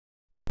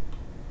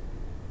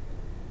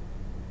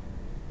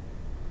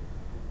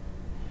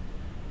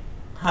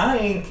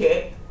Hi,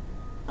 Kit.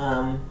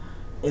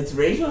 It's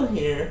Rachel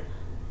here.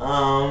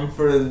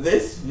 For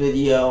this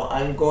video,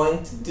 I'm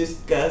going to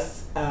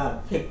discuss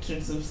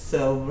Pictures of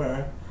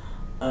Silver.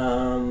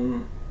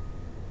 One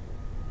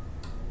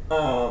of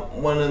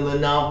the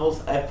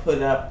novels I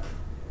put up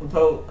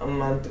about a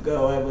month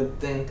ago, I would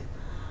think.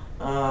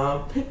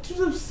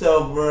 Pictures of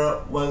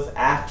Silver was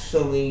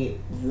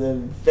actually the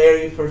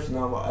very first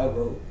novel I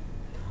wrote.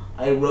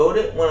 I wrote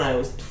it when I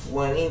was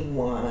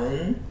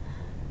 21.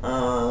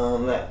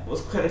 That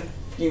was quite a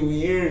few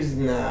years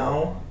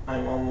now.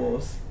 I'm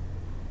almost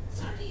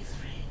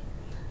 33.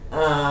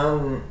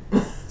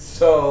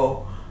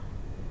 So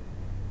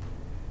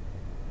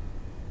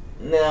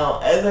now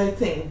as I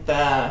think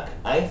back,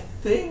 I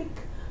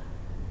think,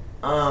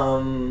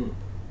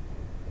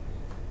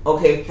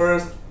 okay,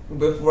 first,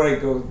 before I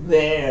go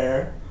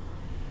there,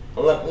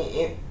 let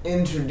me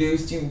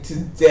introduce you to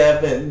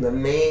Devin, the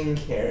main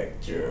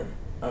character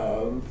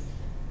of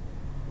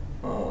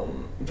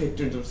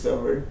Pictures of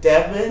Silver.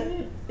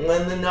 Devin,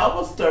 when the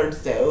novel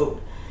starts out,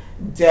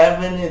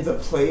 Devin is a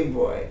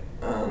playboy,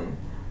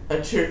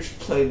 a church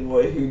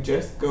playboy who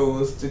just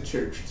goes to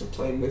church to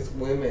play with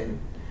women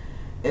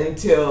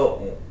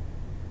until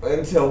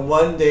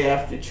one day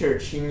after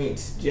church he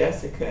meets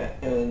Jessica,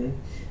 and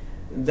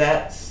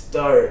that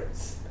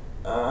starts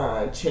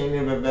a chain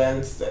of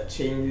events that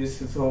changes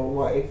his whole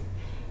life.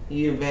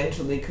 He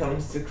eventually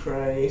comes to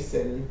Christ,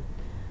 and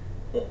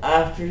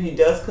after he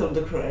does come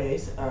to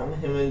Christ,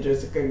 him and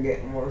Jessica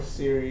get more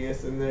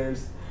serious, and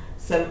there's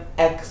some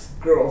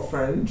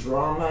ex-girlfriend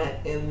drama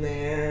in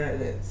there,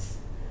 and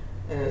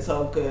it's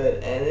all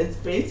good, and it's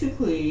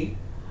basically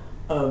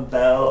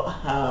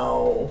about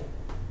how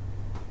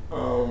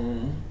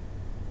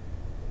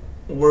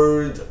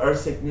words are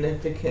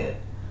significant.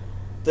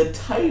 The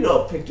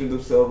title Pictures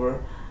of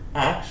Silver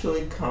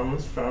actually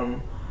comes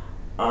from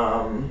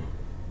a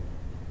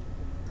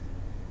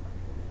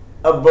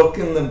book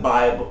in the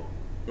Bible.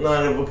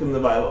 Not a book in the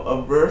Bible,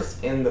 a verse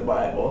in the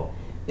Bible,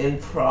 in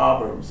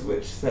Proverbs,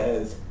 which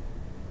says,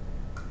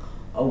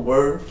 "A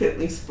word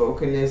fitly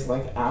spoken is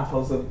like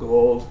apples of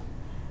gold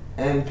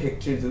and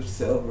pictures of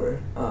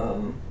silver."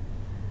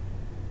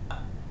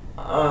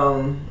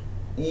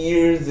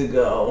 Years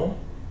ago,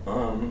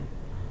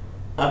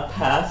 a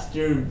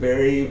pastor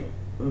very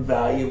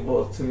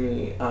valuable to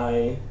me,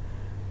 I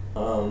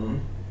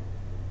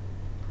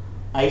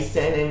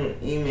sent him an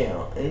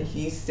email, and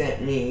he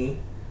sent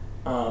me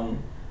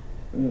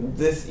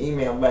this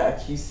email back.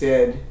 He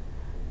said,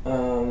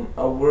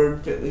 "A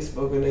word fitly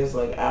spoken is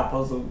like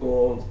apples of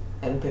gold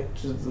and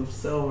pictures of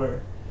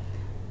silver."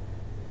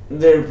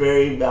 They're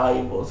very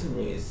valuable to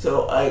me.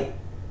 So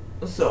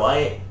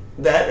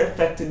that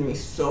affected me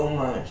so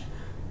much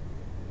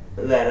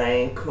that I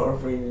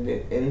incorporated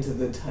it into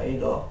the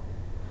title.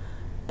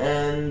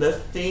 And the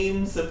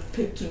themes of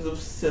Pictures of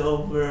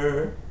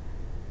Silver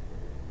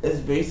is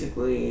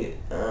basically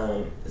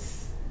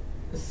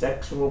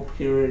sexual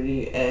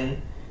purity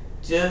and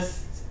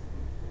just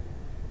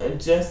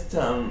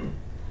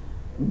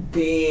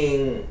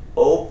being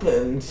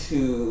open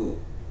to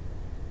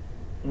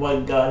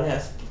what God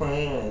has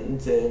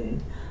planned,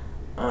 and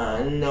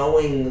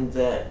knowing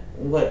that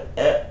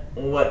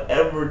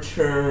whatever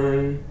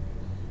turn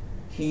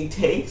He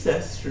takes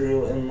us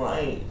through in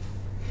life,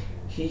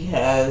 He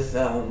has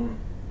a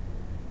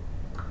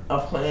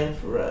plan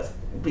for us.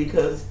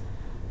 Because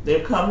there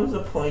comes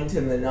a point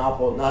in the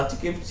novel, not to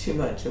give too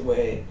much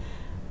away,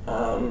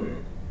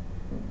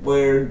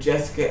 where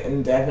Jessica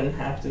and Devin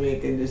have to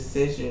make a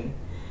decision,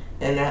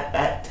 and at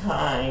that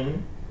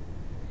time,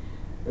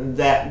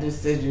 that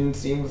decision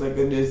seems like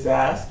a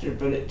disaster,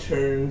 but it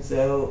turns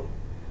out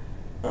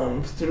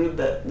through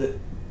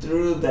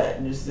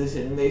that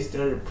decision they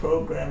start a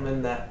program,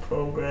 and that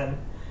program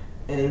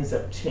ends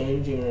up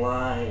changing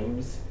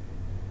lives.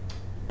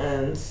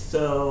 And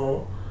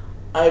so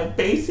I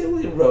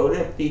basically wrote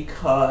it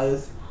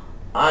because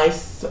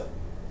as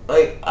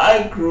I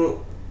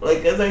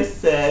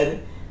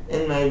said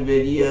in my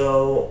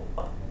video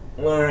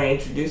where I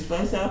introduced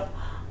myself,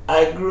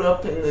 I grew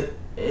up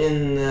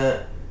in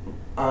the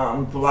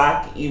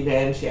black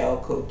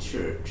evangelical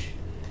church.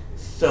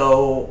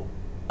 So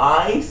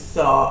I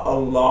saw a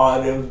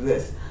lot of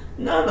this,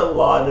 not a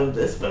lot of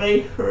this, but I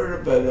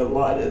heard about a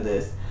lot of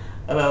this,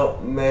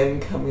 about men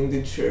coming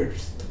to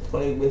church to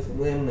play with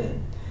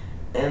women.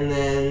 And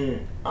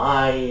then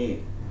I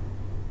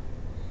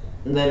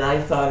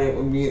thought it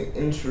would be an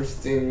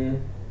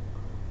interesting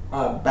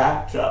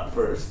backdrop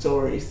for a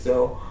story.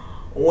 So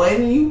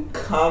when you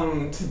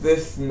come to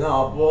this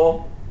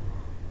novel,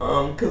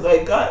 because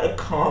I got a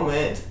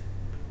comment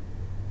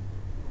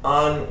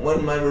on one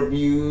of my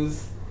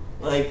reviews,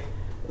 like,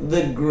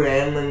 the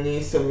grammar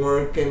needs some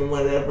work and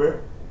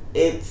whatever.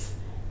 It's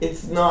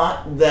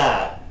not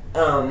that.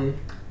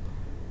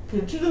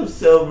 Pictures of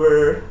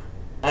Silver,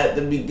 at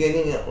the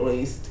beginning at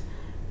least,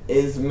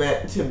 is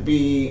meant to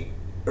be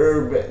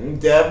urban.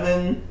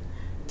 Devin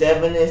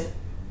is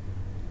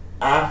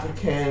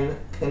African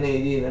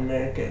Canadian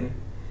American,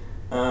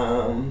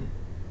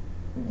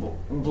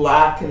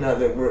 black in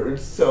other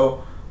words.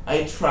 So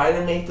I try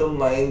to make the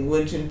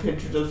language in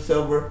Pictures of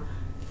Silver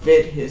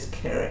fit his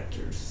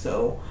characters.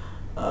 So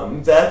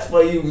that's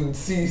why you would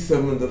see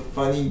some of the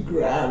funny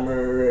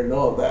grammar and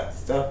all that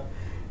stuff,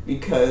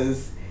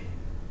 because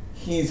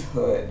he's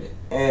hood,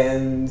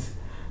 and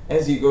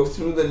as you go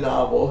through the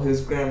novel,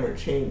 his grammar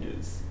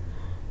changes.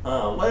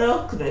 What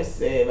else can I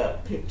say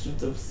about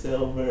Pictures of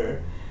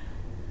Silver?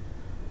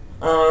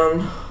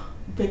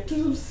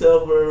 Pictures of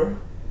Silver,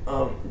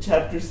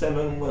 chapter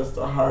 7 was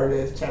the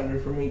hardest chapter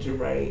for me to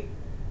write,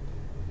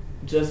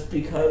 just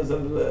because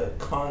of the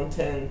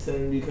content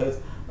and because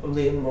of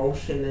the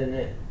emotion in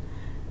it.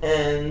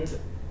 And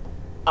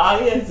I,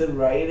 as a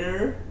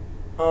writer,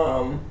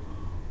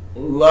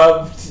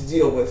 love to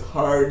deal with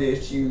hard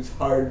issues,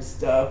 hard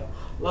stuff.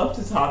 Love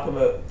to talk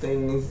about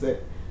things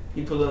that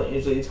people don't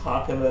usually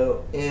talk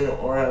about in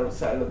or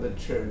outside of the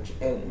church.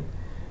 And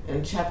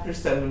chapter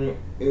 7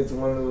 is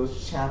one of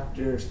those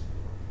chapters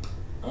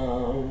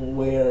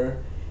where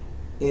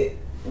it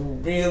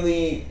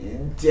really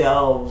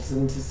delves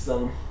into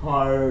some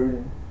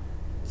hard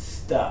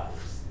stuff.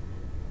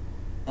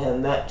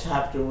 And that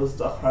chapter was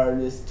the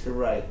hardest to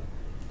write.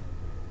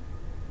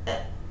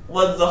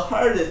 Was the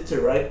hardest to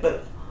write,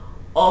 but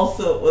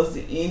also it was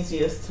the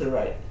easiest to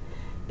write.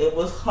 It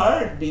was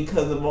hard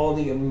because of all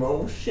the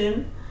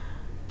emotion,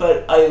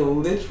 but I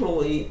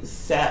literally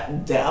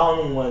sat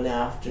down one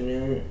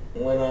afternoon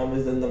when I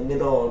was in the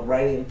middle of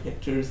writing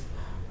pictures,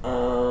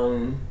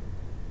 and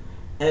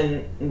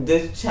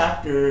this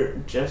chapter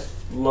just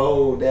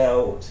flowed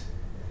out.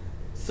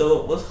 So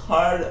it was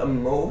hard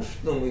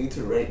emotionally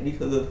to write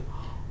because of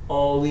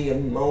all the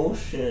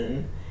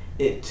emotion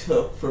it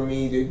took for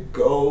me to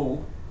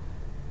go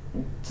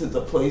to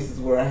the places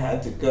where I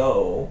had to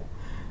go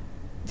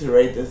to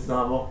write this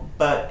novel.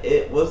 But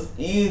it was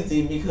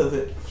easy because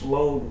it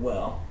flowed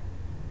well.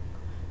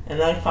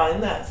 And I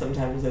find that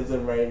sometimes as a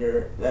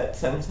writer, that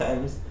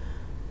sometimes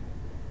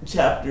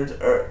chapters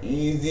are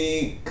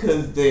easy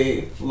because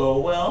they flow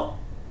well,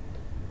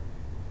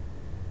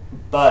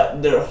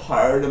 but they're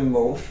hard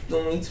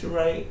emotionally to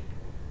write.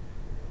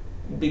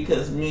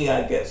 Because me,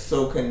 I get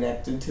so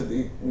connected to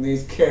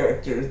these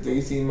characters.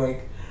 They seem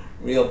like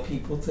real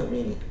people to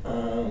me.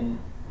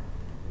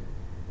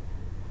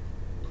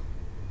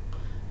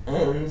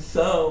 And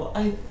so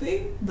I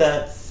think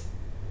that's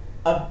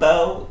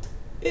about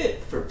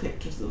it for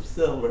Pictures of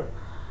Silver.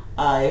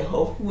 I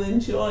hope you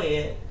enjoy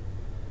it.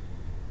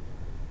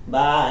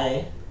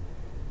 Bye.